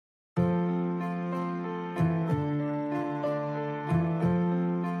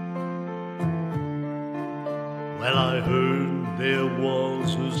Well, I heard there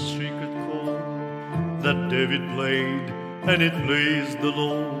was a secret chord that David played, and it pleased the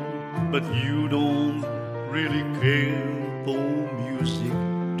Lord. But you don't really care for music,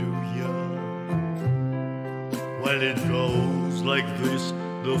 do ya? Well, it goes like this: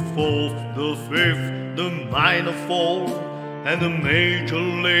 the fourth, the fifth, the minor fall, and the major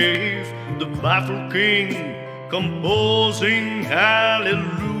lave, the baffled king composing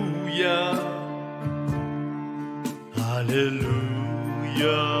hallelujah, hallelujah,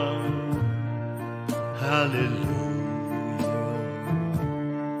 hallelujah,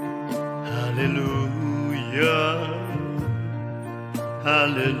 hallelujah,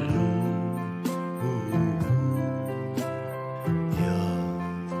 hallelujah.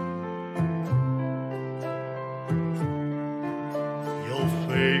 Your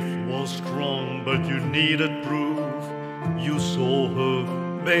faith was strong, but you needed proof. You saw her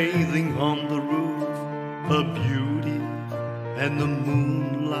bathing on the roof, her beauty and the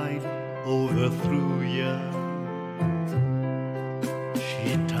moonlight overthrew ya.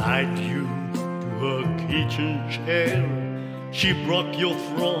 She tied you to her kitchen chair, she broke your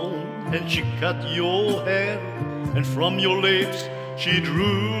throne and she cut your hair, and from your lips she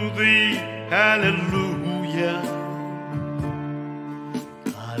drew the hallelujah,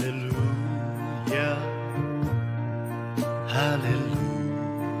 hallelujah,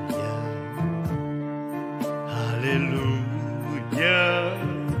 hallelujah, hallelujah,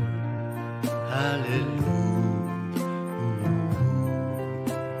 hallelujah.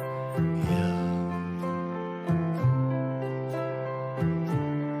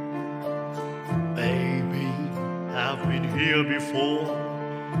 Baby, I've been here before.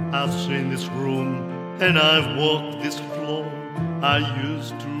 I've seen this room and I've walked this floor. I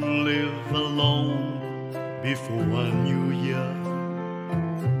used to live alone before I knew ya,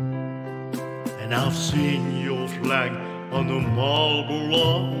 and I've seen your flag on the marble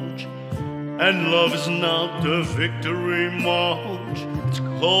arch. And love is not a victory march. It's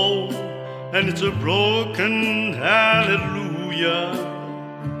cold and it's a broken hallelujah,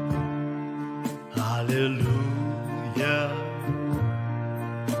 hallelujah,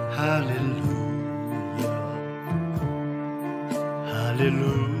 hallelujah,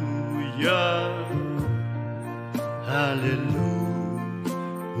 hallelujah, hallelujah.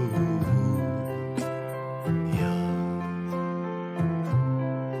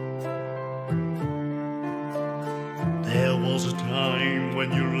 There was a time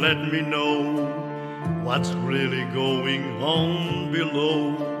when you let me know what's really going on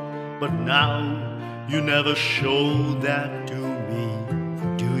below, but now you never show that to me,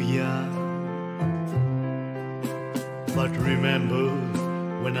 do ya? But remember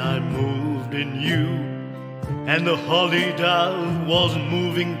when I moved in you, and the holly dove was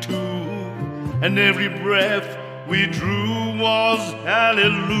moving too, and every breath we drew was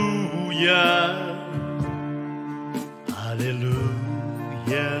hallelujah,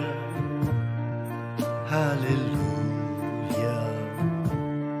 hallelujah, hallelujah,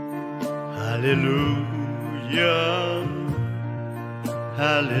 hallelujah,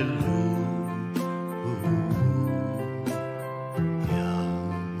 hallelujah.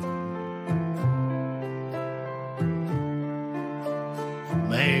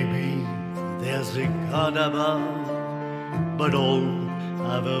 Maybe there's a God above, but all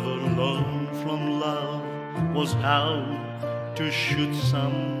I've ever learned from love was how to shoot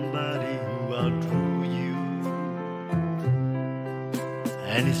somebody who outdrew you.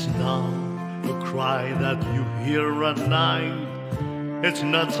 And it's not a cry that you hear at night, it's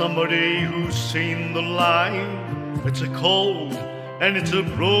not somebody who's seen the light. It's a cold and it's a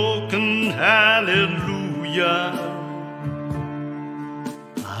broken hallelujah,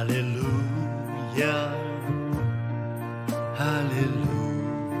 hallelujah,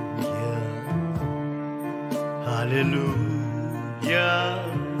 hallelujah, hallelujah,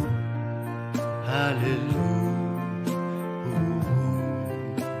 hallelujah.